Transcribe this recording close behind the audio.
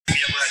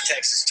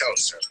Texas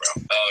toaster, bro.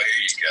 Oh,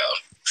 here you go.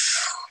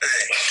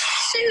 Hey.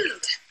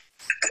 Dude,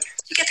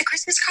 you get the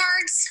Christmas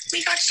cards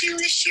we got you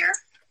this year?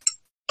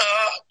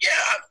 Yeah,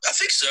 I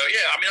think so.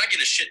 Yeah, I mean, I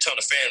get a shit ton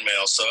of fan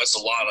mail, so it's a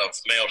lot of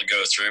mail to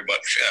go through. But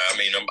yeah, I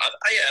mean, I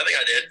think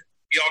I did.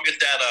 Y'all get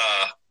that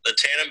the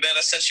tandem bed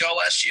I sent y'all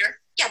last year?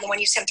 Yeah, the one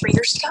you sent 3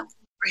 years ago.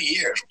 3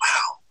 years.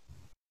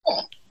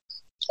 Wow.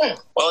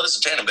 Well, it's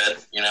a tandem bed,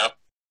 you know.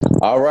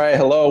 All right.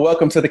 Hello.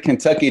 Welcome to the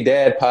Kentucky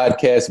Dad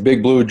Podcast.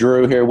 Big Blue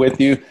Drew here with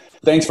you.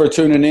 Thanks for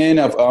tuning in.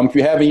 If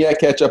you haven't yet,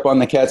 catch up on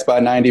the Cats by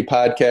 90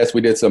 podcast.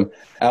 We did some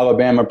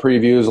Alabama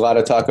previews, a lot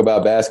of talk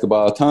about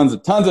basketball, tons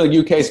of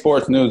UK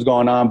sports news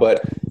going on.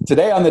 But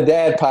today on the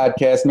Dad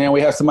Podcast, man,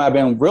 we have somebody I've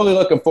been really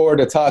looking forward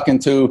to talking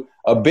to,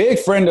 a big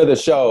friend of the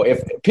show.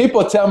 If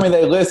people tell me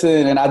they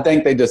listen, and I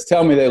think they just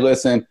tell me they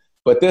listen,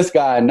 but this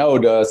guy I know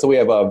does. So we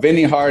have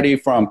Vinny Hardy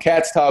from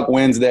Cats Talk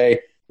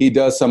Wednesday. He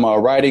does some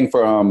writing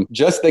from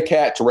Just the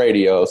Cats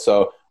Radio.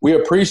 So we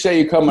appreciate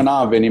you coming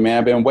on, Vinny,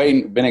 man.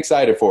 Been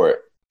excited for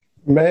it.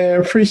 Man,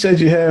 appreciate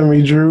you having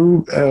me,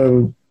 Drew.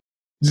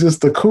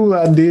 Just a cool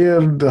idea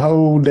of the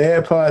whole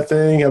dad pod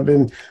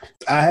thing.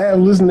 I have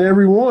listened to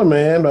every one,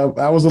 man.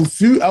 I was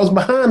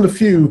behind a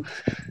few.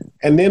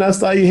 And then I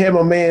saw you had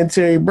my man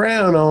Terry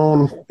Brown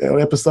on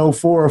episode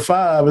 4 or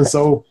 5. And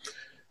so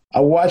I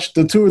watched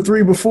the 2 or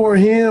 3 before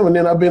him, and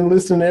then I've been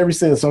listening ever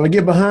since. So I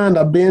get behind,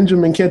 I binge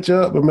them and catch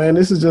up. But, man,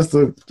 this is just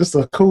a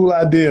cool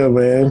idea,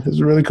 man. It's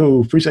really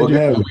cool. Appreciate you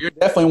having me. You're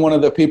definitely one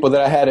of the people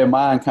that I had in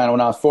mind kind of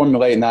when I was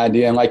formulating the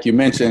idea. And like you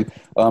mentioned,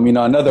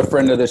 another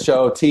friend of the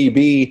show,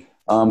 TB,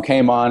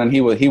 came on, and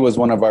he was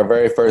one of our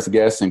very first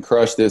guests and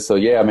crushed it. So,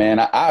 yeah, man,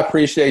 I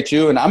appreciate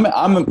you. And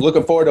I'm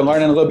looking forward to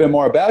learning a little bit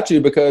more about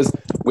you because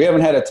we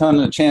haven't had a ton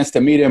of chance to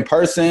meet in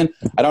person.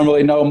 I don't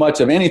really know much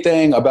of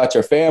anything about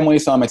your family,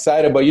 so I'm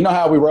excited. But you know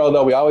how we roll,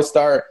 though. We always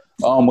start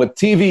with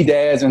TV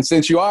dads. And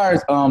since you are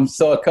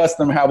so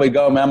accustomed to how we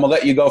go, man, I'm going to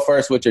let you go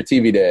first with your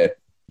TV dad.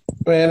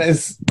 Man,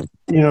 it's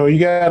you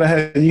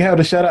have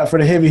to shout out for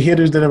the heavy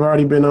hitters that have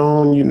already been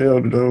on.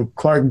 The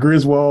Clark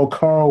Griswold,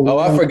 Carl. Oh,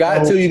 I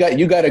forgot too.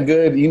 You got a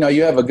good.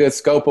 You have a good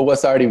scope of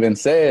what's already been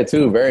said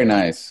too. Very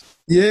nice.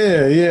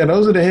 Yeah.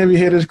 Those are the heavy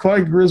hitters.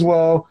 Clark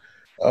Griswold,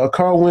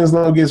 Carl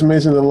Winslow gets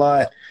mentioned a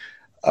lot.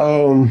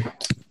 I'm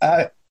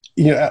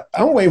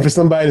waiting for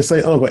somebody to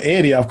say Uncle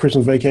Eddie off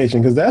Christmas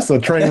Vacation because that's a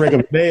train wreck of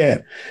a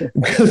dad.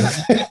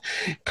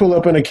 Pull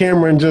up in a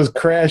camera and just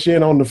crash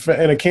in on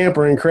in a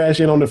camper and crash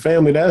in on the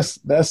family. That's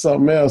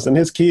something else. And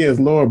his kids,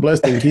 Lord bless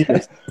them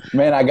kids.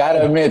 Man, I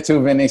gotta admit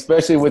too, Vinny,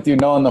 especially with you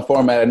knowing the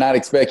format, I did not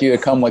expect you to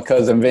come with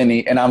Cousin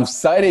Vinny, and I'm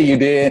excited you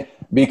did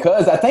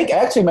because I think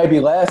actually maybe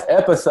last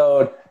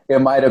episode it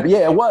might have.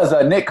 Yeah, it was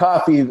Nick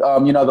Coffey, the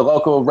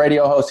local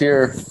radio host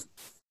here,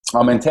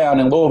 in town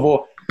in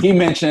Louisville. He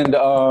mentioned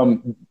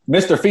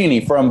Mr.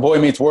 Feeney from Boy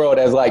Meets World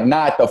as like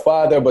not the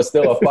father, but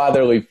still a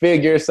fatherly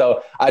figure.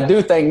 So I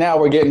do think now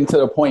we're getting to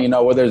the point,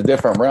 where there's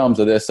different realms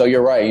of this. So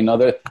you're right.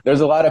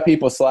 There's a lot of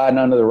people sliding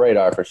under the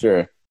radar for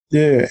sure.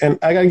 Yeah. And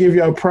I got to give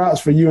y'all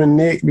props for you and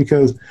Nick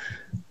because,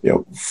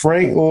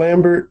 Frank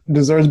Lambert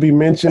deserves to be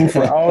mentioned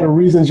for all the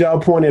reasons y'all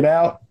pointed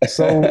out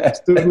so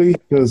astutely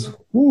because,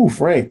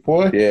 Frank,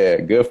 boy. Yeah,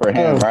 good for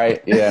him,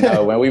 right? Yeah,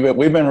 no, man,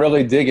 we've been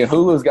really digging.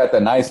 Hulu's got the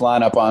nice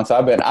lineup on, so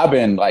I've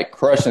been like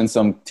crushing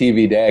some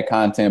TV dad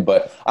content,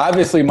 but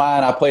obviously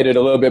mine, I played it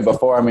a little bit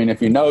before. I mean,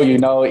 if you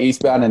know,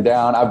 Eastbound and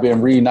Down. I've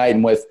been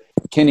reuniting with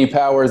Kenny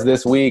Powers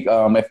this week.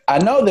 If I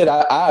know that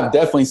I've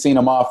definitely seen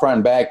them all front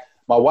and back.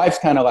 My wife's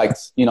kind of like,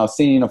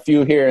 seen a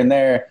few here and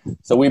there.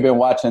 So we've been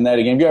watching that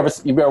again. You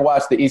ever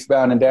watched the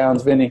Eastbound and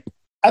Downs, Vinny?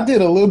 I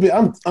did a little bit.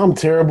 I'm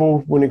terrible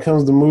when it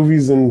comes to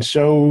movies and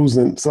shows.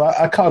 And so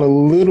I caught a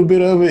little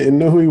bit of it and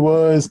knew who he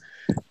was,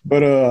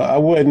 but I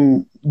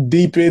wasn't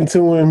deep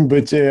into him.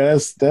 But yeah,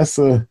 that's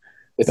a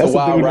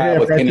wild ride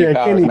with Kenny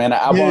Powers, man.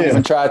 I won't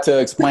even try to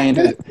explain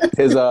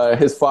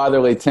his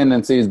fatherly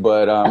tendencies,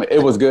 but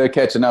it was good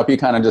catching up. He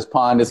kind of just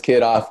pawned his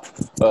kid off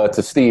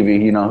to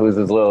Stevie, who's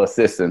his little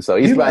assistant. So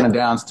Eastbound and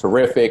Down's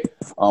terrific.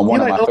 One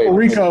of my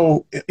favorites.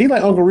 He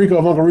like Uncle Rico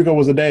if Uncle Rico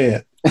was a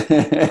dad,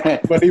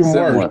 but even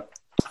worse.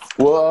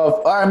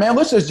 Well, all right, man,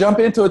 let's just jump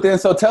into it then.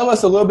 So tell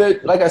us a little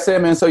bit, like I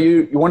said, man, so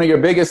one of your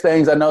biggest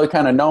things I know you're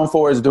kind of known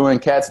for is doing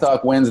Cats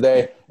Talk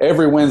Wednesday,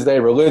 every Wednesday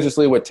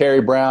religiously with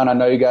Terry Brown. I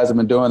know you guys have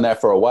been doing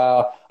that for a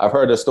while. I've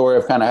heard the story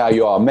of kind of how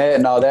you all met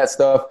and all that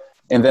stuff.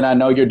 And then I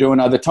know you're doing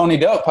the Tony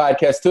Delk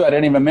podcast too. I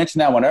didn't even mention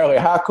that one earlier.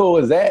 How cool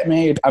is that,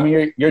 man? I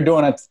mean, you're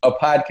doing a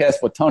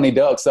podcast with Tony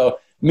Delk. So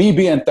me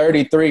being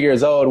 33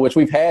 years old, which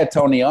we've had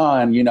Tony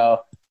on,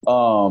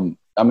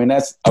 I mean,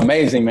 that's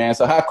amazing, man.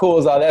 So how cool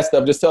is all that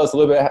stuff? Just tell us a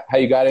little bit how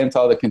you got into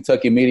all the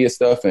Kentucky media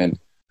stuff and,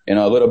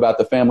 a little about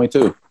the family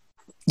too.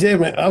 Yeah,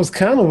 man, I was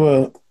kind of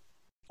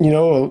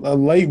a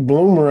late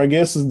bloomer, I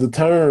guess is the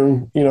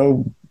term,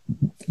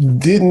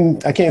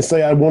 I can't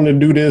say I wanted to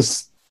do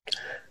this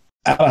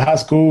out of high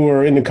school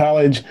or into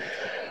college.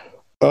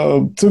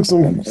 Took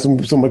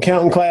some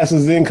accounting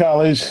classes in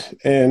college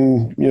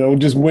and,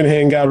 just went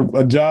ahead and got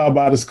a job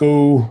out of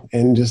school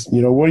and just,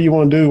 what do you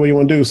want to do? What do you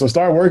want to do? So I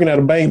started working at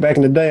a bank back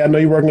in the day. I know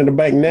you're working at a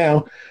bank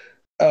now.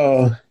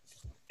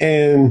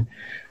 And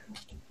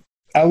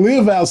I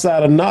live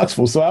outside of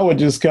Knoxville, so I would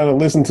just kind of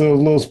listen to a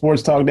little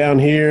sports talk down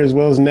here as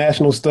well as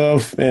national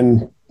stuff.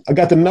 And I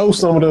got to know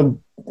some of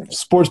the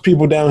sports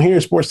people down here,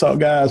 sports talk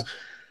guys.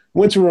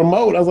 Went to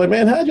remote. I was like,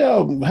 man, how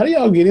do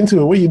y'all get into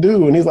it? What do you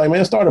do? And he's like,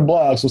 man, start a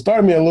blog. So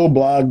started me a little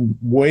blog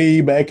way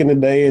back in the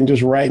day and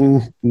just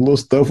writing little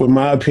stuff with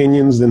my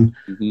opinions and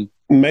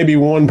maybe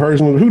one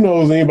person, who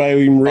knows,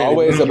 anybody even read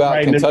always it.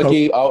 About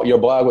Kentucky. Your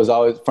blog was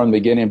always from the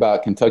beginning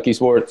about Kentucky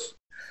sports.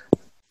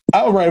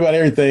 I would write about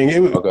everything.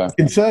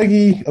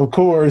 Kentucky, of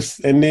course,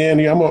 and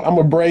then I'm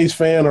a Braves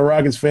fan, a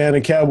Rockets fan,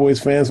 a Cowboys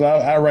fan, so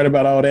I write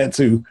about all that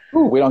too.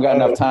 Ooh, we don't got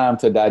enough time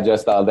to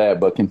digest all that,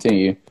 but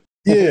continue.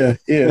 Yeah.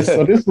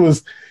 So this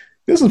was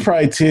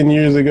probably 10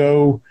 years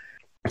ago.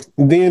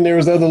 Then there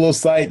was other little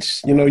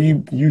sites,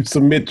 you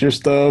submit your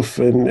stuff,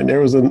 and there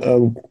was a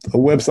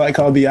website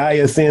called the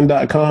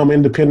ISN.com,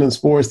 Independent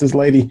Sports. This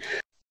lady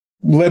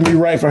let me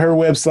write for her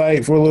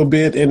website for a little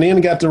bit, and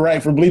then got to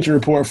write for Bleacher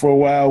Report for a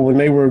while when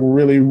they were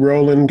really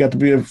rolling. Got to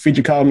be a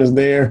feature columnist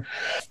there.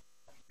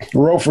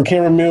 Wrote for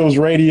Cameron Mills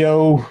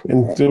Radio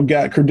and still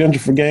got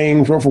credentialed for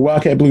games. Wrote for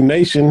Wildcat Blue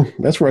Nation.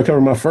 That's where I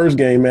covered my first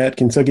game at,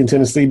 Kentucky and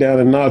Tennessee down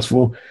in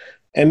Knoxville.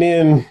 And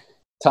then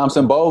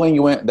Thompson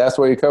Bowling, that's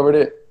where you covered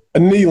it?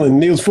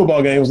 Neal's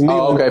football games.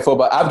 Oh, okay,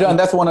 football.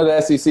 that's one of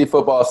the SEC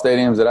football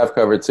stadiums that I've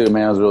covered too,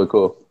 man. It was really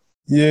cool.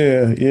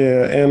 Yeah.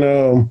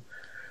 And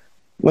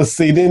let's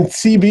see. Then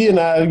TB and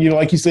I,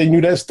 like you said, you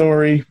knew that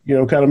story,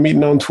 kind of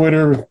meeting on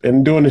Twitter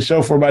and doing the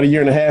show for about a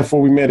year and a half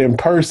before we met in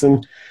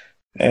person.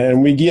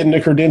 And we get into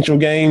credential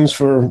games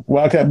for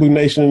Wildcat Blue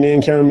Nation and then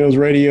Cameron Mills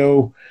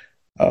Radio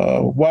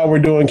while we're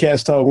doing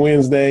Cats Talk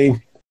Wednesday.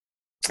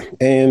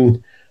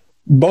 And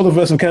both of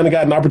us have kind of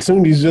gotten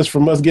opportunities just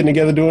from us getting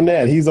together doing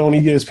that. He's on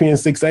ESPN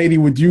 680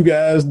 with you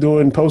guys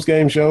doing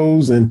post-game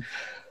shows. And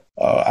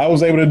I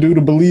was able to do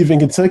the Believe in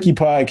Kentucky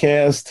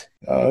podcast.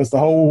 It's a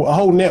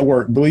whole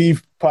network,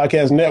 Believe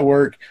Podcast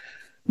Network.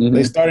 Mm-hmm.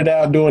 They started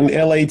out doing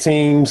LA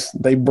teams.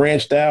 They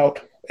branched out.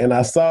 And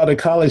I saw the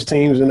college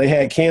teams, and they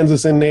had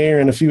Kansas in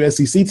there and a few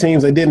SEC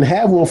teams. They didn't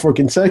have one for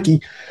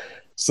Kentucky.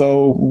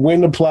 So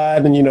went and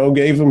applied and,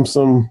 gave them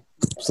some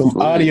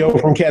audio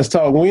from Cats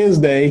Talk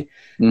Wednesday.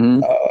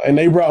 Mm-hmm. And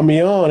they brought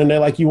me on, and they're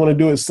like, you want to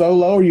do it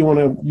solo or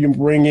you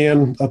bring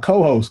in a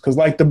co-host? Because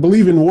like the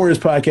Believe in Warriors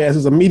podcast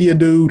is a media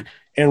dude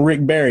and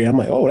Rick Barry. I'm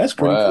like, oh, that's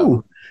pretty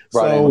cool.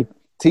 Right. So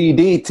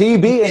TB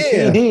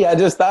and TD. I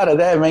just thought of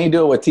that, man. You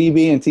do it with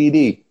TB and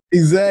TD.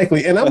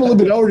 Exactly. And I'm a little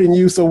bit older than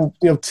you. So,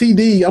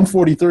 TD, I'm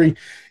 43.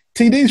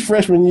 TD's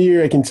freshman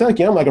year at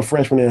Kentucky, I'm like a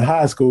freshman in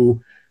high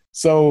school.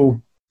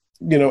 So,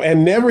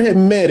 and never had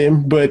met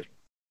him, but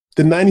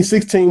the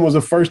 96 team was the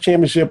first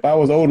championship I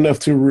was old enough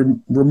to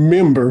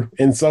remember.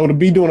 And so to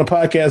be doing a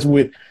podcast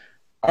with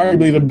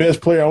arguably the best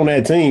player on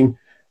that team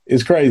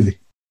is crazy.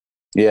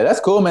 Yeah,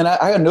 that's cool, man.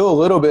 I knew a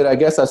little bit. I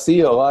guess I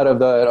see a lot of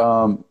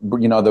the,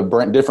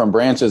 the different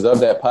branches of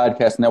that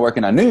podcast network.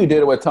 And I knew you did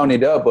it with Tony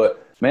Dubb,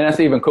 but man, that's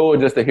even cool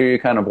just to hear you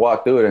kind of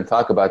walk through it and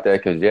talk about that.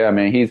 Because, yeah,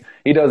 man,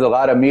 he does a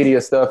lot of media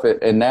stuff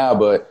and now,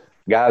 but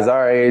guys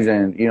our age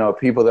and,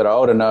 people that are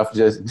old enough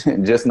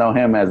just know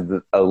him as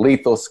a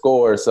lethal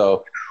scorer.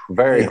 So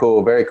very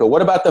cool, very cool.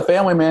 What about the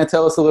family, man?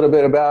 Tell us a little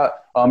bit about,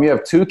 you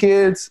have 2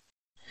 kids?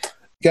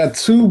 Got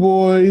 2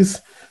 boys.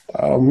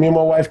 Me and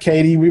my wife,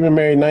 Katie, we've been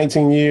married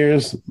 19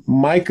 years.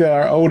 Micah,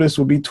 our oldest,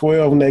 will be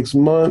 12 next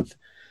month.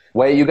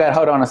 Wait,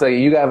 hold on a second.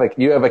 You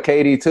have a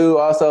Katie too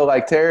also,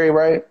 like Terry,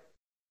 right?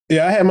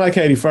 Yeah, I had my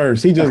Katie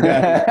first. He just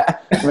got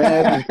it.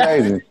 Man, this is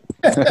crazy.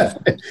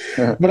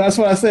 But that's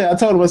what I said. I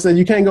told him, I said,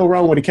 you can't go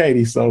wrong with a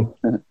Katie. So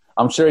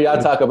I'm sure y'all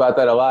talk about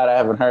that a lot. I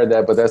haven't heard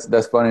that, but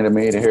that's funny to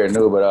me to hear it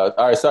new. But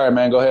all right, sorry,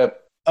 man. Go ahead.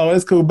 Oh,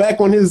 that's cool. Back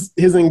when his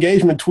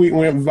engagement tweet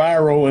went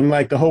viral and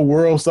like the whole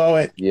world saw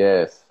it.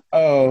 Yes.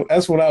 Oh,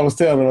 that's what I was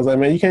telling him. I was like,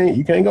 man,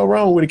 you can't go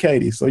wrong with a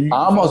Katie. So I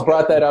almost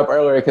brought that up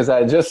earlier because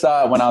I just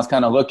saw it when I was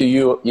kind of looking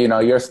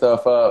your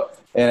stuff up.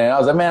 And I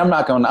was like, man, I'm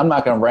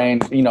not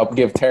gonna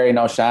give Terry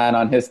no shine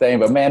on his thing,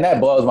 but man, that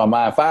blows my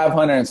mind.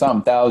 500 and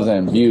something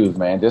thousand views,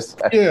 man.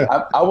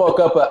 I woke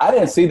up, I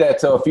didn't see that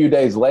till a few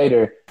days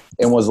later,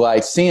 and was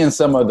like seeing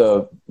some of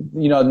the,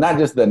 not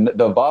just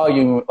the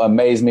volume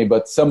amazed me,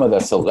 but some of the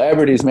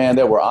celebrities, man,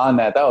 that were on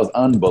that. That was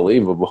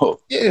unbelievable.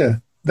 Yeah,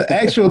 the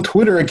actual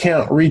Twitter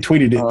account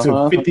retweeted it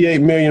to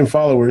 58 million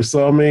followers.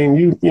 So I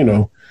mean,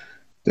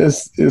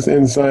 this is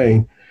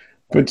insane.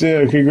 But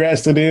yeah,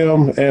 congrats to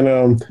them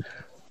and.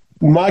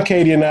 My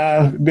Katie and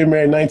I have been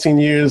married 19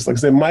 years. Like I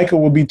said,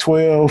 Michael will be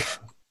 12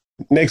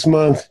 next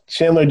month.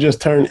 Chandler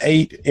just turned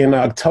 8 in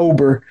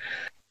October.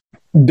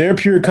 They're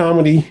pure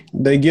comedy.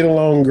 They get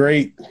along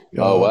great.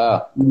 Oh,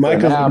 wow.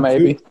 Michael's now,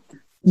 maybe.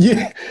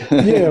 Yeah.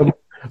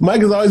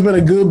 Mike has always been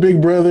a good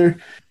big brother.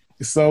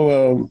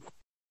 So,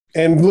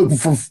 and look,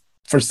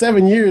 for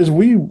 7 years,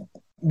 we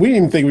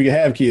didn't think we could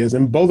have kids.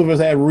 And both of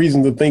us had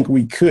reason to think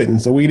we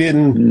couldn't. So we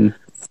didn't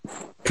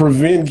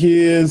prevent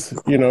kids,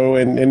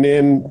 and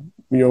then,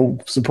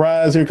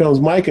 surprise, here comes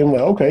Mike. And I'm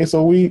like, okay,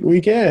 so we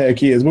can have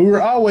kids. But we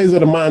were always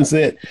at a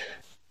mindset,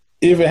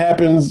 if it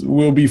happens,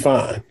 we'll be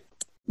fine.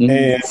 Mm-hmm.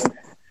 And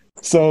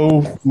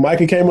So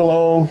Micah came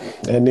along,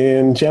 and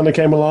then Chandler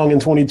came along in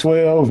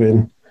 2012,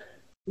 and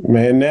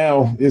man,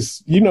 now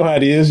it's you know how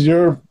it is.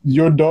 Your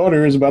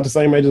daughter is about the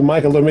same age as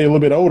Micah, maybe a little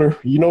bit older.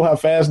 You know how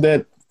fast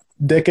that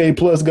decade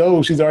plus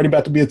goes. She's already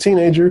about to be a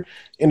teenager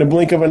in the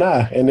blink of an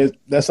eye, and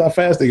that's how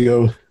fast it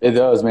goes. It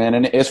does, man,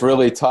 and it's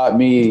really taught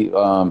me.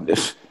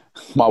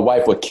 My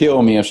wife would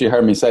kill me if she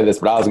heard me say this,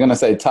 but I was going to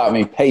say taught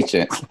me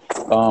patience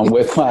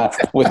with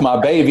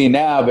my baby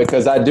now,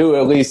 because I do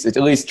at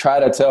least try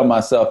to tell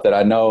myself that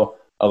I know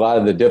a lot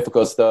of the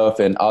difficult stuff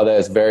and all that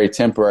is very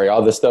temporary.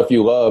 All the stuff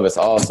you love is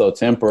also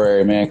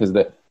temporary, man, because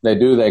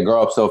they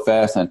grow up so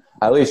fast. And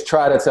I at least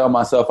try to tell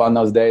myself on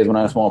those days when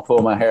I just want to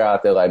pull my hair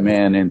out there, like,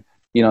 man, and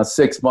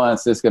 6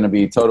 months it's going to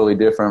be totally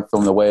different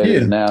from the way it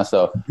is now.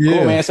 So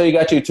cool, man. So you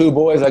got your 2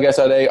 boys. I guess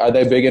are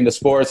they big into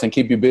sports and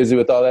keep you busy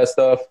with all that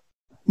stuff?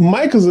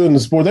 Micah's in the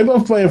sport. They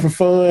both playing for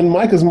fun.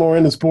 Micah's more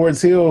into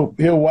sports. He'll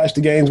watch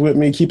the games with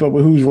me, keep up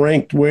with who's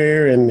ranked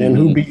where and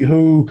who beat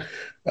who.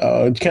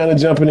 Kind of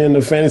jumping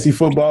into fantasy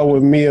football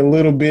with me a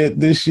little bit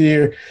this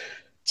year.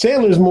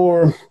 Chandler's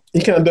more.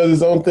 He kind of does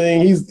his own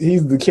thing. He's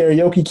the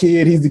karaoke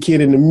kid. He's the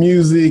kid in the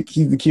music.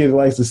 He's the kid that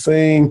likes to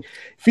sing.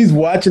 If he's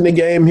watching the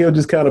game, he'll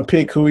just kind of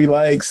pick who he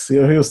likes.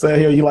 He'll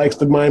say he likes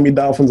the Miami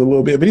Dolphins a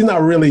little bit, but he's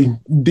not really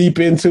deep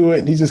into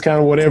it. He's just kind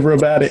of whatever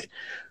about it.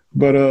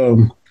 But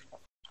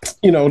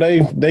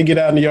they get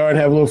out in the yard and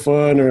have a little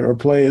fun or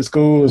play at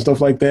school and stuff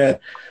like that.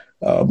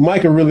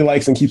 Micah really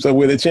likes and keeps up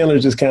with it.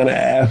 Chandler's just kind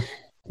of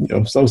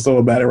so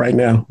about it right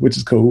now, which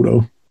is cool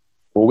though.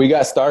 Well, we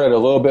got started a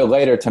little bit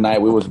later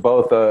tonight. We was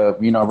both,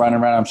 running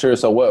around, I'm sure.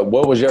 So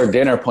what was your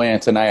dinner plan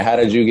tonight? How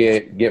did you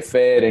get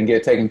fed and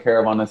get taken care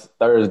of on this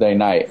Thursday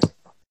night?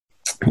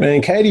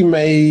 Man, Katie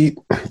made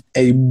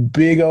a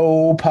big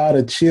old pot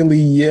of chili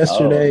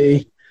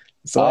yesterday.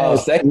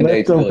 Second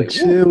day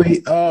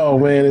chili. Oh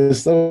man, it's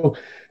so.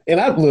 And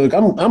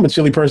I'm a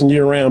chili person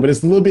year round, but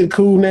it's a little bit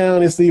cool now,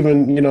 and it's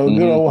even good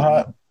old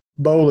hot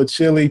bowl of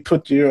chili.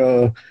 Put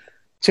your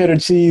cheddar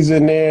cheese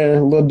in there,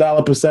 a little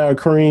dollop of sour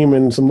cream,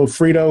 and some little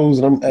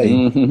Fritos,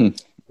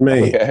 and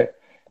man. Okay.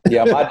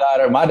 Yeah,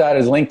 my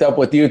daughter's linked up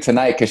with you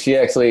tonight because she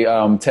actually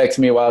texted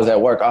me while I was at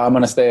work. I'm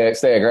gonna stay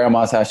at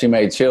grandma's house. She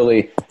made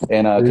chili,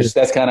 and because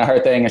that's kind of her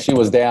thing. And she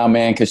was down,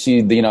 man, because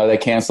they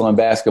canceling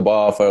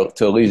basketball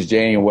till at least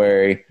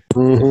January.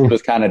 Mm-hmm. She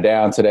was kind of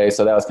down today,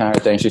 so that was kind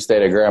of her thing. She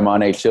stayed at grandma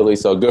and ate chili,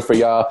 so good for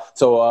y'all.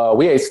 So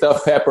we ate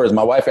stuffed peppers.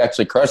 My wife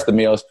actually crushed the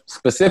meals,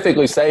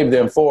 specifically saved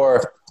them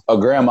for a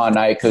grandma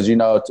night because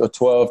a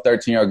 12,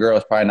 13-year-old girl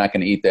is probably not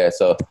going to eat that.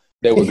 So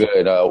they were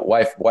good.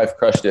 Wife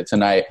crushed it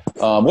tonight.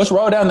 Let's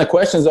roll down the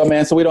questions though,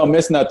 man, so we don't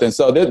miss nothing.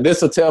 So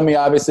this will tell me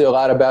obviously a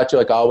lot about you,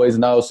 like I always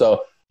know.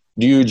 So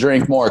do you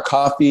drink more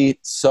coffee,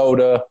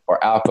 soda,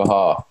 or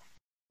alcohol?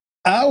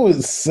 I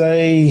would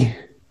say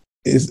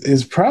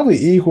it's probably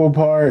equal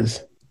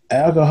parts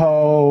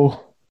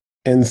alcohol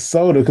and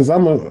soda, because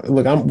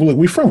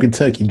we from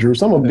Kentucky, Drew,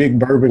 so I'm a big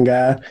bourbon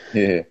guy.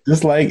 Yeah.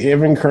 Just like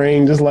Evan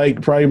Crane, just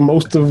like probably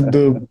most of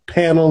the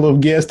panel of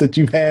guests that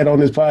you've had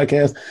on this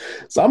podcast.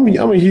 So I'm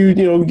a huge,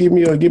 give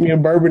me a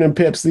bourbon and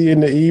Pepsi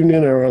in the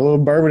evening, or a little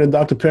bourbon and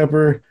Dr.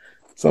 Pepper,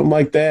 something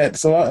like that.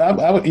 So I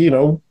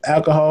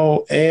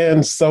alcohol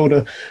and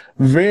soda.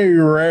 Very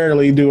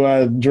rarely do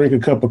I drink a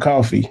cup of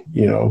coffee,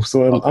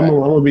 So okay. I'm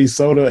gonna be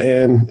soda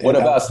and. What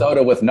about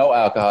soda with no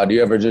alcohol? Do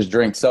you ever just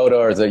drink soda,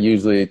 or is it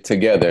usually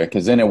together?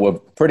 Because then it would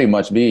pretty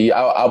much be.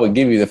 I would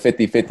give you the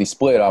 50-50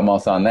 split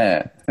almost on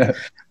that.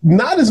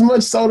 Not as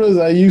much soda as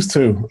I used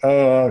to.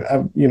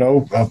 I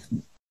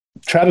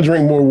try to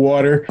drink more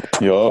water.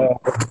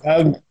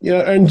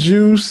 And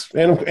juice.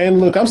 And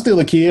look, I'm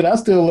still a kid. I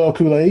still love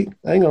Kool-Aid.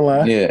 I ain't gonna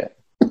lie. Yeah.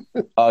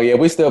 Oh, yeah,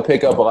 we still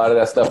pick up a lot of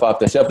that stuff off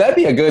the shelf. That'd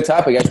be a good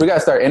topic, actually. We got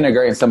to start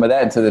integrating some of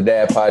that into the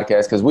Dad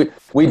podcast, because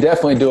we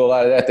definitely do a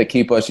lot of that to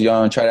keep us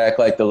young, try to act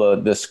like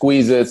the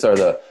Squeeze-Its or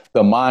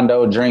the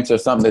Mondo drinks or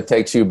something that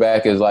takes you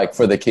back is like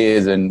for the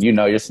kids, and, you're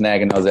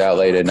snagging those out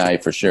late at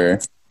night for sure.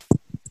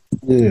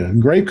 Yeah,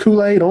 grape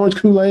Kool-Aid, orange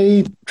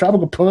Kool-Aid,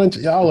 tropical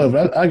punch, all of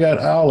it. I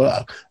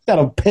got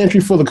a pantry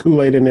full of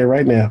Kool-Aid in there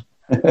right now.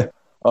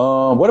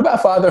 What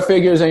about father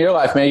figures in your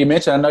life, man? You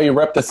mentioned, I know you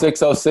rep the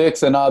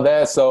 606 and all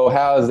that. So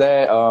how has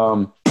that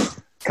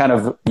kind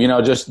of,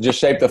 just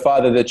shaped the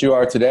father that you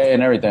are today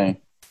and everything?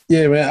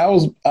 Yeah, man. I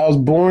was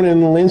born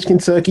in Lynch,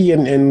 Kentucky,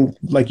 and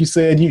like you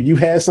said, you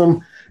had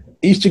some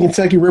Eastern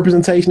Kentucky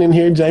representation in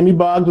here. Jamie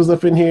Boggs was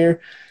up in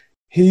here.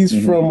 He's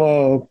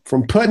from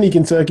Putney,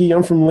 Kentucky.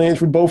 I'm from Lynch.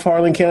 We're both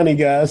Harlan County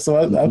guys, so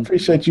I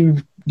appreciate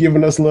you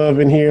giving us love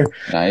in here.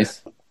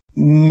 Nice.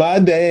 My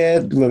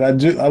dad, look,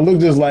 I look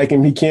just like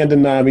him. He can't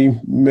deny me.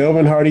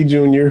 Melvin Hardy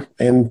Jr.,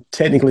 and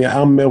technically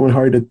I'm Melvin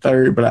Hardy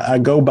III, but I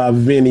go by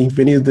Vinny.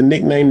 Vinny is the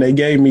nickname they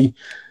gave me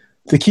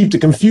to keep the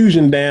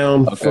confusion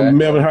down from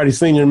Melvin Hardy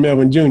Sr. and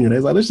Melvin Jr. They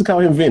was like, let's just call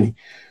him Vinny.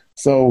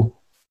 So,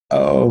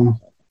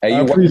 hey,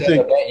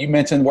 you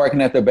mentioned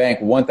working at the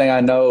bank. One thing I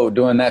know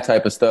doing that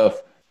type of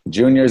stuff,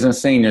 juniors and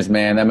seniors,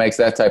 man, that makes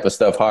that type of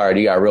stuff hard.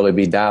 You got to really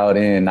be dialed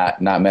in,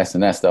 not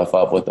messing that stuff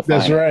up with the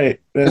That's finals. right.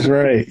 That's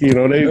right. You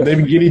know, they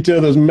get each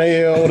other's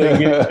mail. They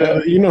get each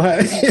other, you know how.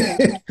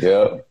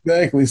 Yeah.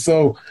 Exactly.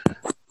 So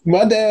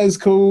my dad's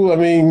cool. I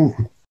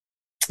mean,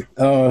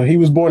 he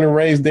was born and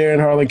raised there in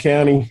Harlan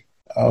County.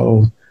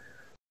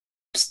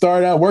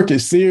 Started out, worked at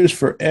Sears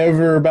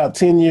forever, about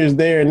 10 years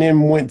there, and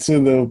then went to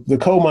the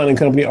coal mining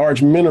company,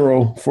 Arch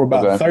Mineral, for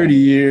about 30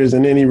 years,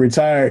 and then he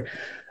retired.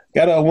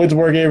 Got up, went to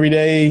work every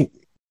day.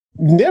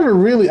 Never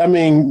really, I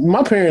mean,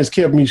 my parents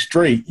kept me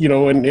straight, you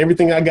know, and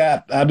everything I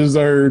got, I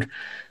deserved.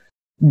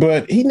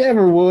 But he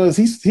never was.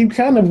 He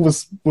kind of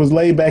was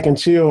laid back and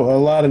chill a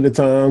lot of the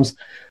times.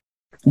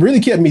 Really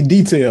kept me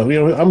detailed.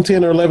 You know, I'm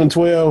 10 or 11,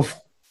 12,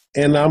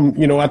 and I'm,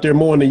 you know, out there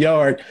mowing the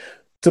yard.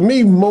 To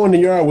me, mowing the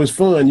yard was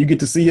fun. You get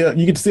to see all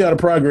the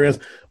progress.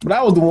 But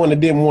I was the one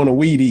that didn't want to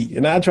weed eat,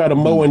 and I try to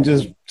mow and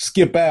just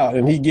skip out,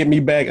 and he'd get me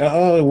back.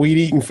 Weed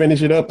eat and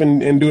finish it up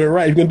and do it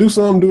right. If you can do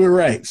something, do it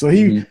right. So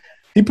he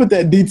put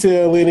that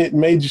detail in it,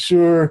 made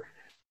sure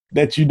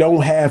that you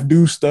don't have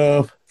do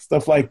stuff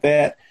like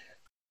that.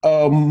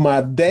 My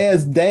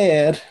dad's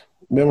dad,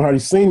 Vinny Hardy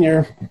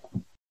Sr.,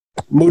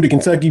 moved to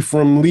Kentucky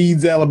from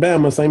Leeds,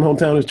 Alabama, same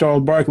hometown as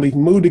Charles Barkley.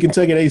 Moved to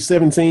Kentucky at age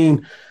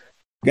 17.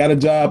 Got a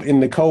job in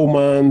the coal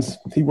mines.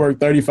 He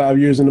worked 35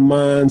 years in the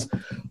mines.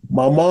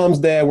 My mom's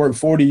dad worked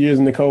 40 years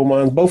in the coal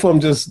mines. Both of them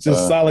just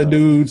solid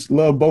dudes.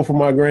 Love both of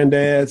my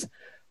granddads.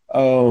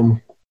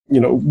 You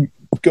know,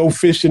 go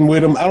fishing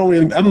with them.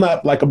 I'm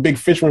not like a big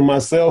fisherman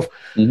myself,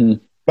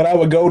 but I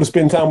would go to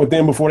spend time with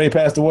them before they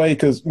passed away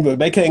because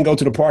they can't go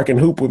to the park and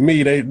hoop with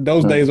me.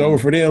 Those days are over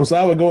for them. So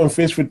I would go and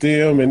fish with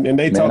them, and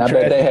they talk trash. I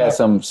bet they had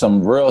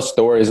some real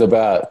stories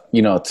about,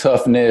 you know,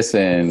 toughness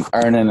and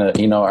earning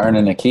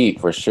a keep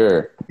for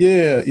sure.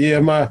 Yeah.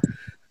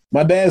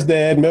 My dad's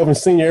dad, Melvin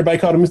Sr., everybody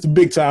called him Mr.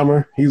 Big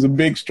Timer. He was a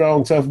big,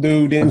 strong, tough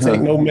dude. Didn't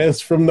take no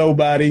mess from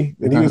nobody,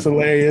 and he was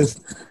hilarious.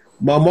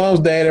 My mom's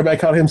dad, everybody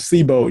called him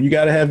Seaboat.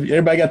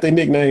 Everybody got their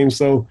nicknames.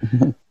 So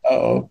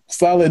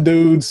solid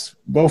dudes.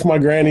 Both my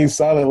grannies,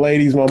 solid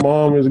ladies. My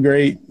mom is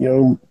great. You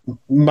know,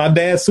 my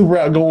dad's super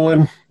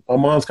outgoing. My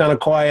mom's kind of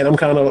quiet. I'm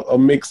kind of a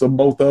mix of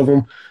both of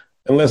them.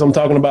 Unless I'm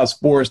talking about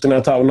sports, then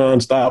I talk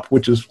nonstop,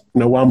 which is,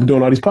 you know, why I'm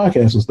doing all these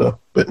podcasts and stuff.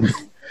 But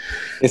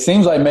it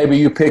seems like maybe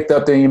you picked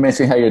up there. You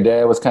mentioned how your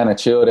dad was kind of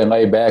chilled and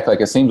laid back.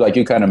 Like, it seems like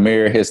you kind of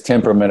mirror his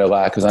temperament a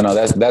lot. Cause I know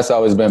that's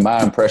always been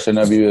my impression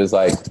of you, is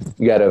like,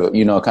 you got a,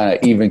 you know, kind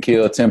of even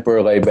keel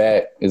temper, laid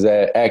back. Is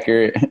that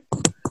accurate?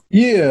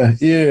 Yeah.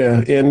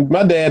 And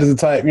my dad is the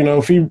type, you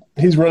know, if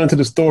he's running to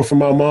the store for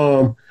my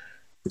mom,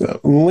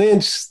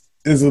 Lynch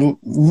is a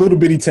little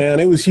bitty town.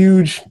 It was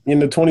huge in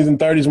the 20s and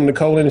 30s when the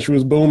coal industry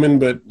was booming.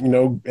 But, you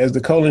know, as the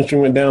coal industry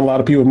went down, a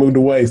lot of people moved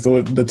away.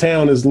 So the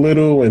town is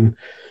little and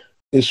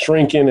is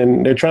shrinking,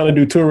 and they're trying to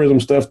do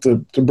tourism stuff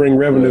to bring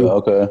revenue.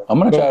 Okay. I'm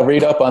going to try to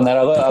read up on that.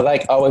 I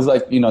always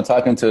like, you know,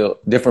 talking to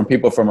different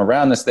people from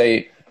around the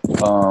state,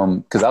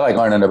 because I like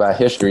learning about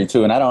history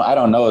too. And I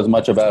don't know as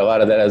much about a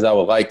lot of that as I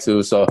would like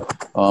to. So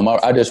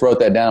I just wrote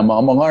that down.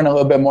 I'm going to learn a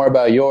little bit more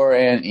about your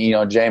and, you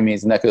know,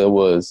 Jamie's neck of the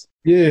woods.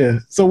 Yeah.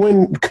 So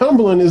when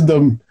Cumberland is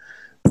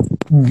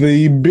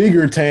the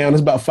bigger town,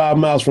 it's about 5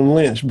 miles from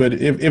Lynch. But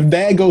if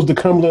Dad goes to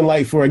Cumberland,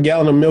 like for a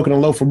gallon of milk and a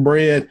loaf of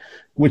bread,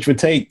 which would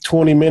take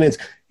 20 minutes,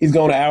 he's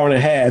going an hour and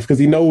a half because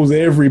he knows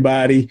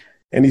everybody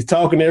and he's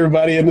talking to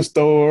everybody in the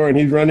store and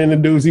he's running the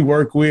dudes he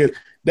work with.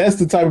 That's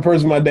the type of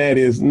person my dad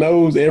is,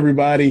 knows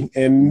everybody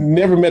and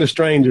never met a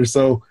stranger.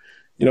 So,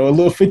 you know, a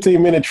little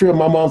 15-minute trip,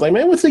 my mom's like,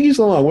 man, what took you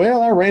so long?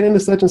 Well, I ran into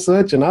such and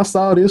such and I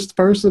saw this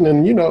person,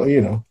 and, you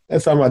know,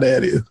 that's how my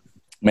dad is.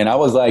 Man, I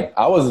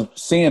was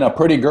seeing a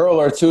pretty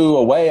girl or two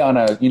away on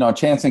a, you know,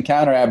 chance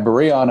encounter at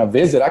Berea on a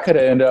visit. I could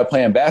have ended up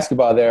playing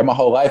basketball there. My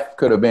whole life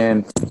could have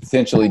been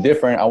potentially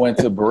different. I went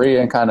to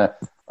Berea and kind of,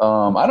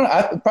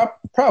 I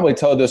probably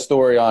told this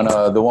story on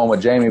the one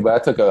with Jamie, but I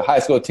took a high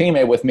school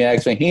teammate with me.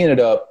 Actually, he ended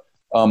up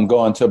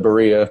going to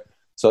Berea.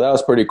 So that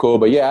was pretty cool.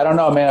 But yeah, I don't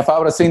know, man, if I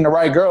would have seen the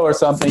right girl or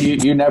something,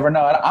 you never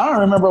know. I don't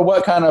remember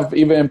what kind of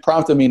even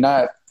prompted me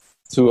not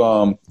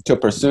to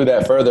pursue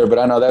that further, but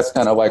I know that's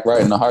kind of like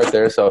right in the heart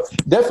there. So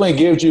definitely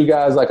gives you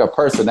guys like a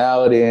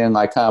personality and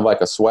like kind of like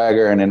a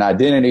swagger and an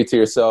identity to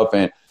yourself.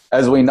 And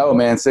as we know,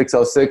 man,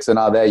 606 and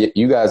all that,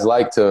 you guys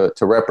like to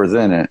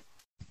represent it.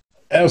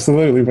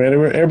 Absolutely, man.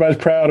 Everybody's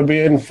proud of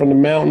being from the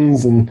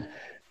mountains and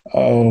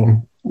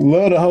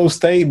love the whole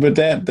state, but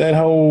that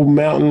whole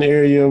mountain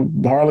area,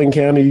 Harlan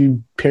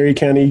County, Perry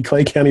County,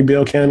 Clay County,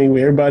 Bell County,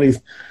 where everybody's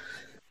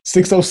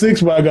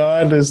 606, by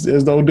God, as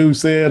the old dude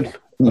said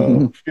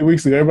a few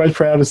weeks ago. Everybody's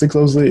proud of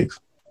 606.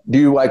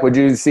 Would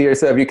you see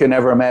yourself, you could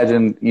never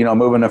imagine, you know,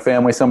 moving a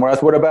family somewhere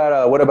else? What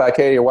about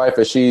Katie, your wife?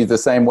 Is she the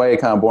same way,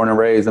 kind of born and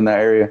raised in that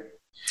area?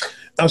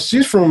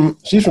 She's from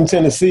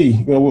Tennessee.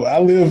 You know, I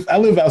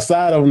live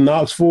outside of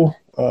Knoxville.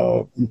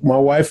 My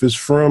wife is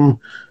from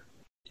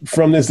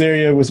this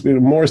area. Was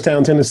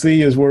Morristown,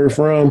 Tennessee, is where we're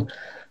from.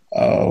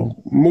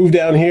 Moved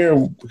down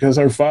here because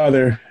her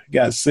father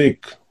got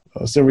sick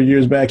several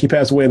years back. He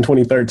passed away in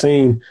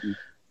 2013.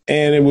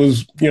 and it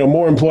was,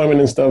 more employment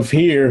and stuff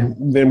here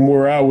than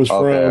where I was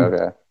from.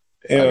 Okay.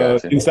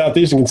 In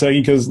southeastern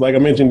Kentucky, because like I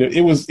mentioned,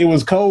 it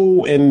was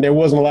cold and there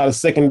wasn't a lot of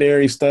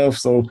secondary stuff.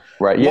 So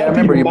right, yeah, I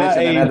remember you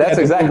mentioning that. That's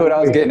exactly what I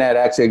was getting at.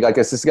 Actually, like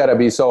it's got to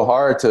be so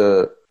hard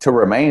to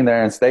remain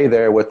there and stay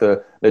there with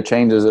the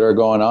changes that are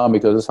going on,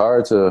 because it's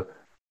hard to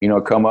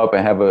come up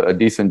and have a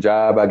decent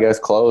job, I guess,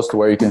 close to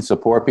where you can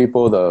support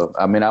people.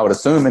 I would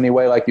assume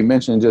anyway, like you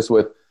mentioned, just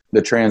with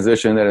the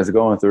transition that it's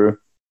going through.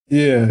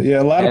 Yeah,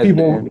 a lot of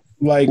people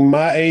like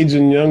my age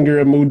and younger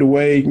have moved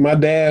away. My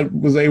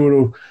dad was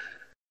able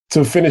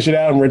to finish it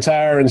out and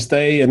retire and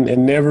stay and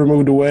never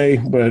moved away.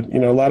 But,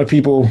 a lot of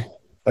people,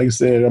 like I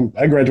said,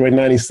 I graduated in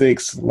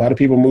 96. A lot of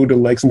people moved to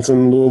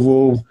Lexington,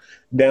 Louisville,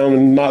 down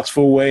in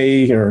Knoxville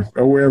Way or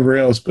wherever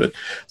else. But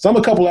so I'm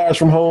a couple hours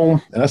from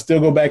home, and I still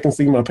go back and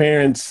see my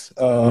parents.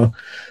 Got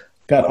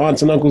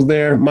aunts and uncles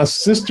there. My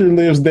sister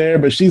lives there,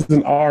 but she's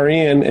an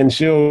RN, and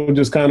she'll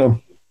just kind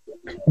of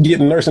get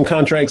nursing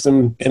contracts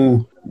and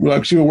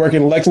like she would work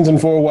in Lexington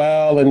for a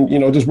while and,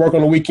 just work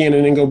on the weekend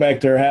and then go back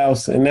to her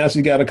house. And now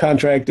she got a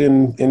contract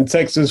in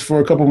Texas for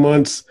a couple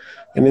months,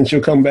 and then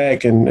she'll come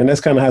back. And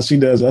that's kind of how she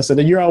does it. I said,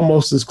 you're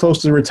almost as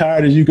close to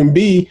retired as you can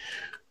be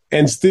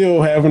and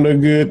still having a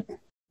good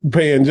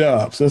paying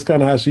job. So that's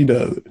kind of how she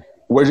does it.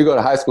 Where'd you go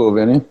to high school,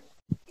 Vinny?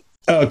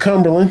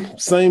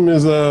 Cumberland. Same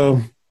as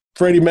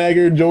Freddie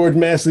Maggard, George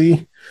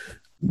Massey.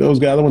 Those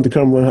guys. I went to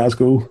Cumberland High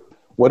School.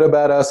 What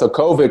about us? So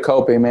COVID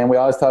coping, man. We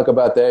always talk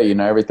about that.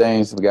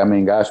 Everything's.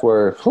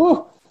 We're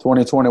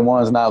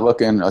 2021 is not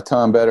looking a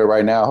ton better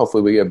right now.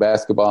 Hopefully, we get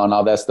basketball and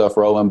all that stuff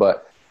rolling.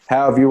 But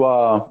how have you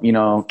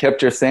all,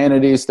 kept your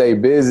sanity, stay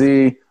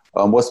busy?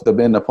 What's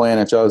been the plan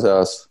at y'all's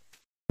house?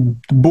 The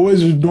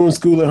boys are doing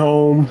school at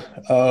home.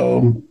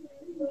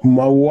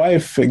 My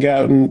wife has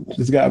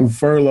gotten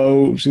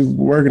furloughed. She's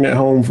working at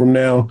home from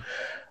now.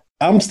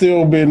 I'm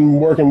still been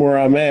working where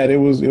I'm at. It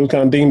was kind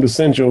of deemed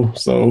essential,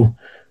 so.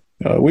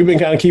 We've been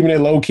kind of keeping it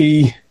low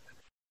key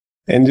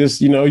and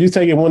just, you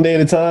take it one day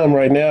at a time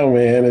right now,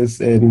 man.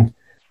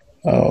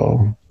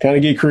 Kind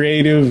of get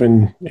creative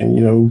and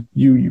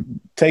you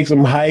take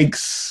some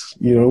hikes,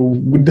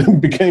 we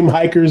became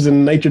hikers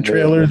and nature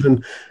trailers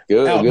and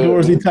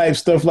outdoorsy type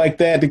stuff like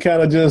that to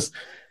kind of just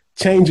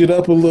change it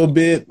up a little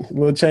bit, a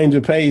little change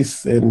of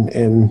pace.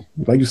 And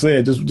like you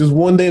said, just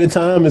one day at a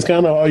time is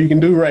kind of all you can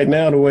do right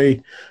now, the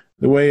way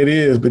it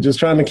is, but just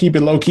trying to keep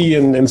it low key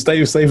and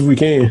stay as safe as we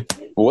can.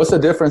 What's the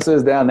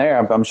differences down there?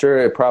 I'm sure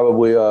it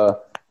probably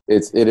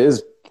it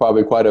is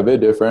probably quite a bit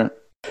different.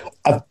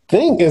 I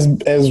think as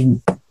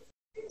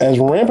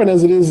rampant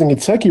as it is in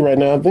Kentucky right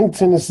now, I think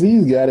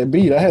Tennessee's got it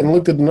beat. I hadn't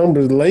looked at the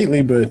numbers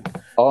lately, but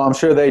I'm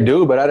sure they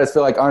do. But I just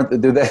feel like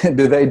do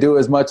they do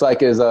as much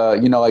like as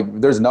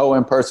like there's no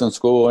in-person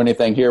school or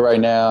anything here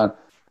right now.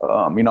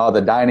 All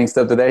the dining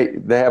stuff. Do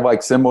they have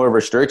like similar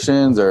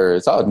restrictions, or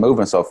it's all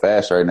moving so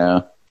fast right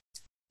now?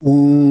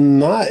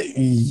 Not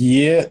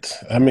yet.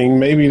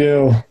 Maybe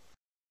they'll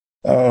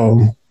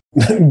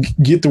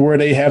get to where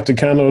they have to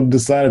kind of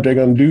decide if they're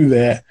going to do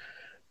that.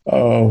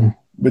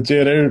 But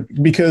yeah,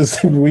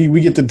 because we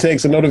get the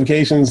texts and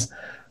notifications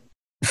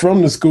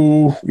from the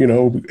school.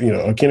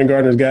 A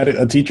kindergartner's got it,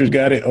 a teacher's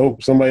got it. Oh,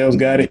 somebody else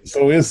got it.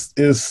 So it's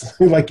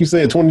like you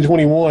said,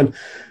 2021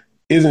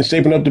 isn't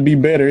shaping up to be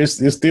better.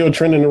 It's still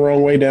trending the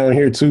wrong way down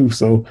here too.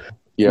 So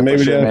yeah,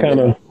 maybe they'll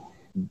kind of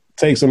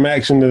take some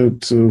action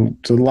to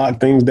lock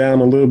things down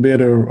a little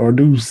bit or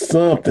do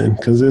something,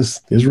 because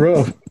it's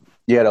rough.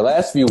 Yeah, the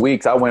last few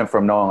weeks I went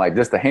from knowing like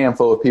just a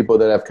handful of people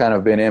that have kind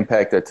of been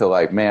impacted to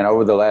like, man,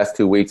 over the last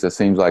 2 weeks it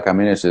seems like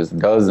it's just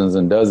dozens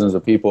and dozens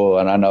of people.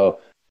 And I know,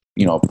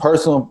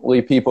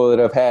 personally people that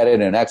have had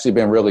it and actually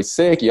been really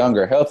sick,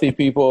 younger, healthy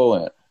people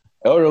and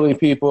elderly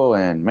people.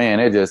 And man,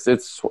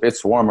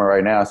 it's warmer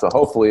right now. So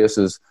hopefully this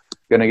is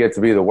going to get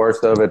to be the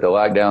worst of it. The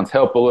lockdowns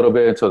help a little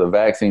bit until the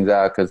vaccine's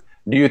out. Because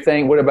do you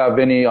think, what about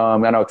Vinny? I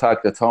know I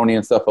talked to Tony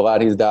and stuff a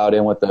lot. He's dialed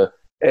in with the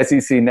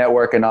SEC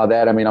network and all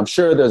that. I'm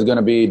sure there's going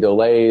to be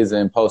delays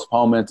and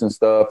postponements and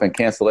stuff and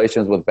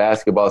cancellations with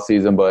basketball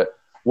season. But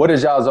what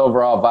is y'all's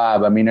overall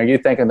vibe? Are you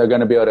thinking they're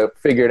going to be able to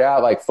figure it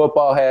out like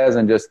football has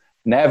and just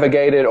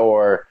navigate it?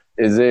 Or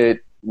is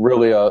it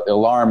really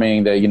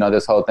alarming that,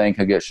 this whole thing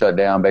could get shut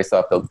down based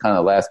off the kind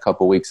of last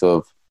couple of weeks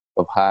of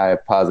high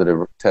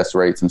positive test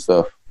rates and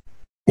stuff?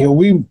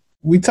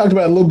 We talked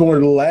about it a little more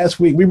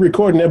last week. We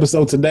recorded an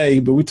episode today,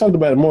 but we talked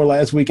about it more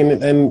last week,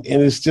 and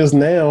it's just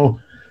now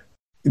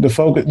the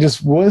focus.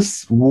 Just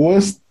what's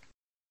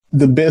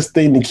the best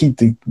thing to keep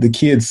the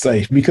kids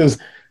safe, because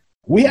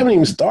we haven't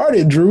even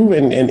started. Drew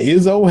and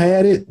Izzo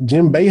had it.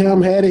 Jim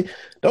Boeheim had it.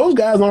 Those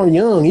guys aren't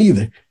young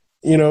either,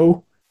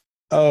 And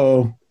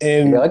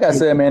yeah, like I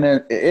said,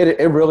 man,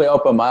 it really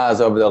opened my eyes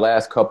over the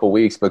last couple of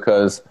weeks,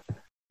 because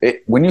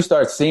when you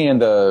start seeing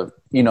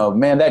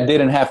man, that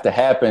didn't have to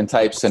happen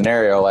type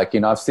scenario. Like,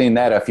 I've seen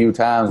that a few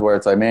times where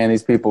it's like, man,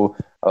 these people,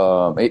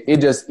 it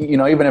just,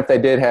 even if they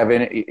did have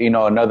any,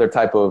 another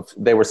type of,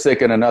 they were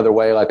sick in another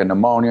way, like a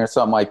pneumonia or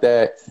something like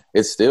that,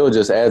 it still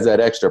just adds that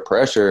extra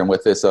pressure. And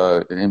with this,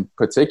 in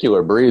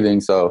particular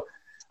breathing. So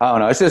I don't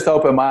know. It's just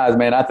opened my eyes,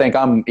 man. I think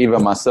I'm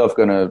even myself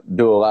going to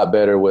do a lot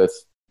better with,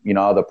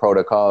 all the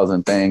protocols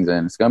and things.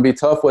 And it's going to be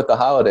tough with the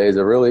holidays.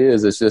 It really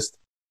is. It's just,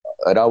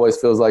 it always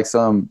feels like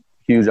some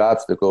huge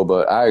obstacle.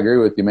 But I agree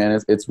with you, man.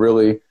 It's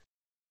really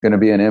going to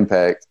be an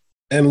impact.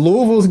 And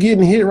Louisville's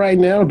getting hit right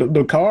now.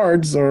 The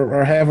Cards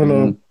are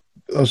having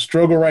a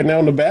struggle right now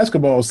on the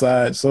basketball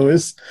side. So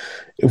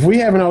if we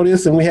having all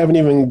this and we haven't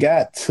even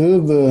got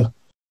to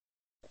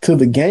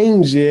the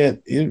games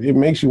yet, it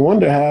makes you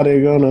wonder how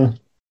they're gonna.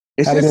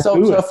 It's just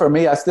so tough for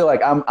me. I still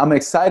I'm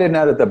excited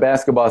now that the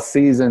basketball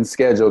season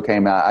schedule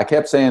came out. I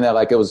kept saying that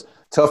it was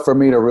tough for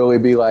me to really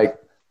be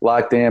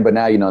locked in, but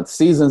now the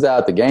season's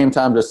out, the game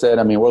times are set.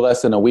 I mean, we're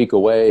less than a week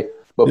away.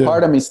 But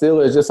part of me still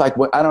is just I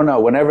don't know,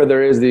 whenever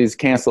there is these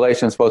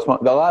cancellations,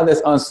 postponed, a lot of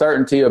this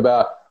uncertainty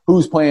about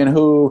who's playing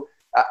who,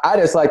 I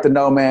just like to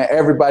know, man,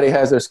 everybody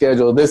has their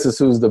schedule. This is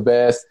who's the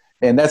best.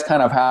 And that's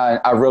kind of how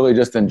I really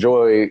just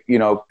enjoy,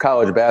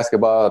 college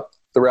basketball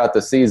throughout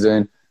the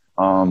season.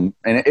 And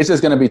it's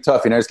just going to be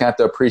tough. Just going to have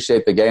to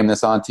appreciate the game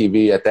that's on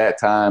TV at that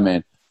time.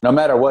 And no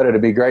matter what,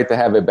 it'd be great to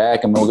have it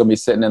back. And we're going to be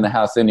sitting in the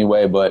house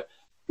anyway. But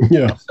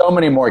so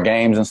many more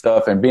games and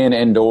stuff and being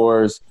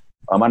indoors.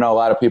 I know a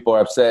lot of people are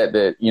upset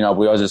that, we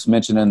was just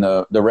mentioning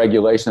the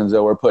regulations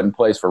that were put in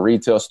place for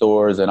retail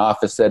stores and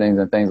office settings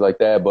and things like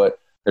that. But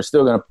they're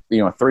still going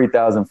to,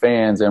 3,000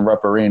 fans in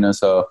Rupp Arena.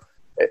 So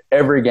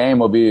every game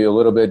will be a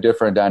little bit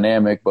different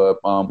dynamic. But,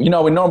 we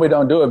normally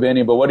don't do it,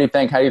 Vinny. But what do you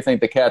think? How do you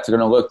think the Cats are going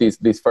to look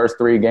these first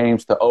 3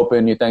 games to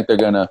open? You think they're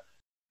going to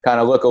kind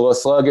of look a little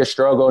sluggish,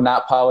 struggle,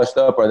 not polished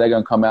up, or are they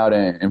going to come out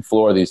and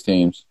floor these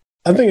teams?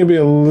 I think it'll be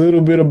a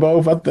little bit of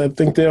both. I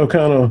think they'll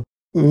kind of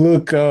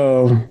look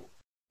I'm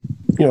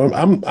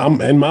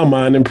in my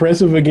mind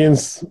impressive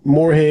against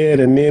Moorhead,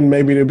 and then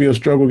maybe there'll be a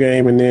struggle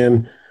game and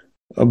then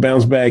a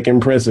bounce back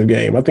impressive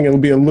game. I think it'll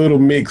be a little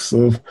mix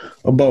of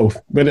both.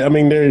 But I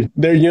mean,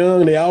 they're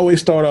young. They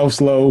always start off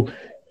slow,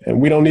 and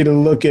we don't need to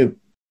look at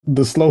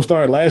the slow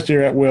start last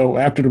year.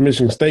 After the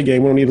Michigan State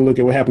game, we don't need to look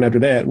at what happened after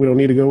that. We don't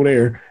need to go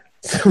there.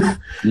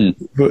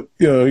 But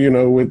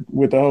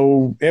with the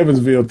whole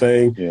Evansville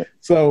thing. Yeah.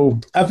 So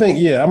I think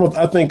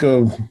I think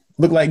of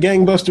look like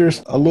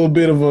gangbusters, a little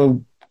bit of a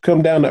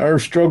come down to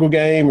earth struggle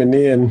game, and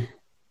then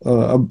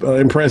an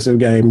impressive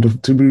game to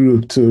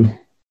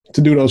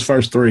do those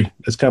first 3.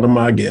 That's kind of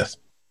my guess.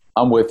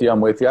 I'm with you.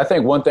 I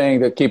think one thing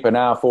to keep an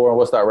eye out for, and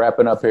we'll start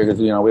wrapping up here because,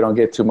 we don't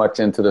get too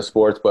much into the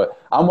sports,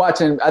 but I'm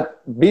watching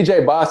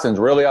BJ Boston's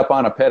really up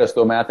on a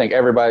pedestal, man. I think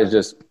everybody's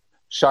just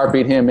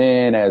sharpied him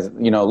in as,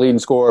 leading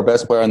scorer,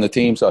 best player on the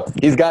team. So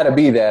he's got to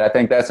be that. I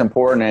think that's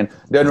important, and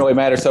it doesn't really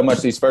matter so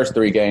much these first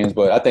 3 games,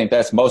 but I think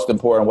that's most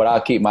important. What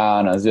I'll keep my eye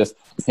on is just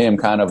him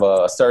kind of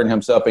asserting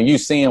himself, and you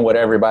seeing what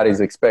everybody's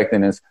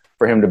expecting is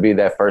for him to be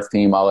that first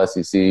team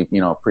All-SEC,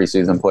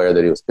 preseason player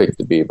that he was picked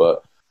to be.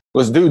 But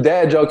let's do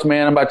dad jokes,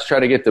 man. I'm about to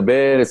try to get to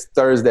bed. It's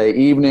Thursday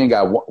evening.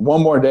 Got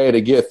one more day to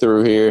get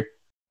through here.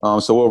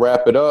 So we'll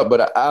wrap it up,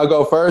 but I'll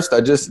go first.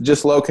 I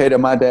just located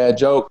my dad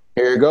joke.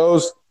 Here it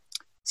goes.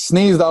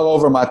 Sneezed all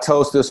over my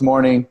toast this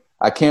morning.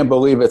 I can't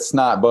believe it's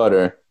not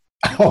butter.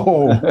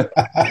 Oh,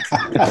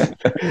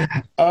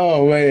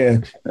 oh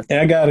man! And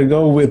I got to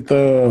go with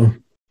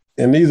and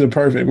these are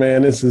perfect,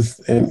 man. This is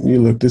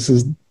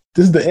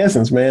the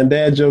essence, man.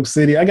 Dad joke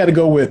city. I got to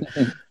go with.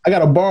 I got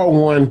to borrow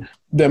one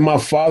that my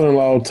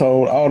father-in-law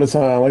told all the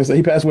time. Like I said,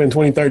 he passed away in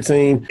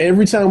 2013.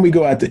 Every time we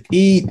go out to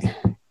eat,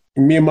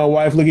 me and my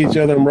wife look at each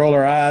other and roll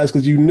our eyes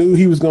because you knew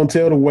he was going to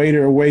tell the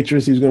waiter or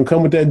waitress he was going to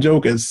come with that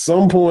joke at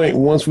some point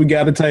once we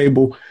got a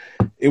table.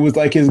 It was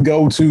like his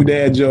go-to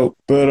dad joke.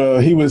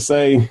 But he would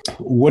say,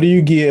 what do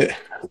you get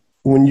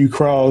when you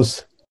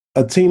cross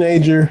a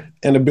teenager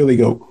and a billy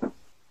goat?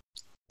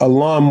 A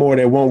lawnmower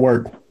that won't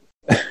work.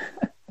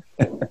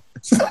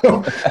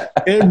 So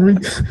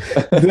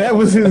that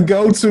was his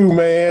go-to,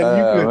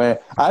 man. Man.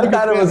 I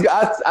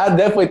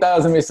definitely thought it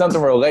was gonna be something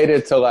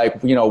related to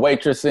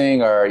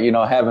waitressing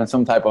or having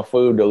some type of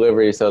food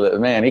delivery. So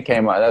that, man, he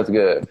came out. That's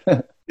good.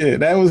 Yeah,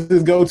 that was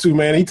his go-to,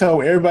 man. He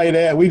told everybody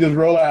that. We just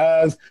roll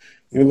our eyes.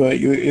 You're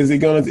like, is he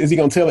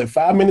gonna tell it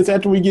 5 minutes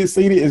after we get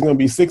seated? It's gonna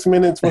be 6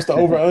 minutes. What's the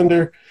over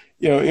under?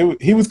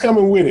 He was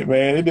coming with it,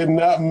 man. It did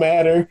not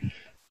matter.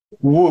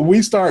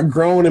 We start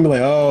growing and be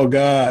like, oh,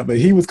 God. But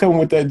he was coming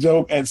with that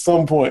joke at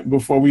some point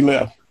before we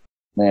left.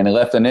 Man, it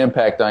left an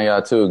impact on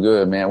y'all, too.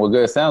 Good, man. Well,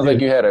 good. Sounds like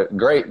you had a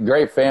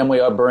great family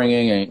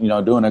upbringing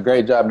and, doing a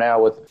great job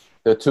now with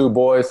the 2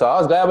 boys. So I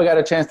was glad we got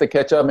a chance to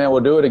catch up, man.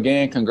 We'll do it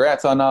again.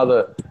 Congrats on all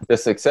the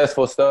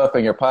successful stuff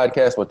and your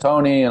podcast with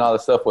Tony and all the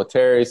stuff with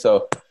Terry.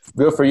 So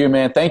good for you,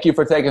 man. Thank you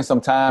for taking some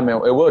time,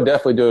 and we'll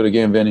definitely do it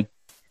again, Vinny.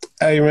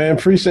 Hey, man,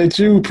 appreciate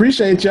you.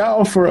 Appreciate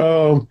y'all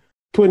for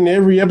putting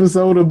every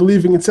episode of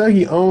Believe in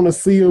Kentucky on a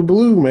sea of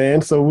blue, man.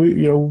 So we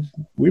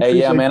hey,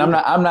 yeah, man.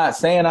 I'm not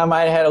saying I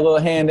might have had a little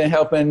hand in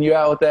helping you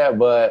out with that,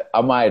 but I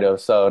might have.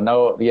 So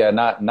no, yeah,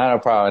 not a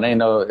problem. It ain't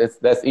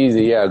that's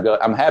easy. Yeah,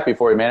 I'm happy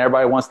for you, man.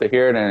 Everybody wants to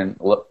hear it and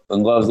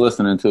loves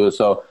listening to it.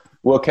 So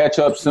we'll catch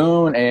up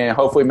soon, and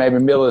hopefully maybe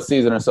middle of the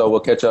season or so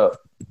we'll catch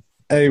up.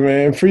 Hey,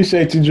 man,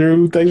 appreciate you,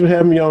 Drew. Thanks for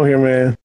having me on here, man.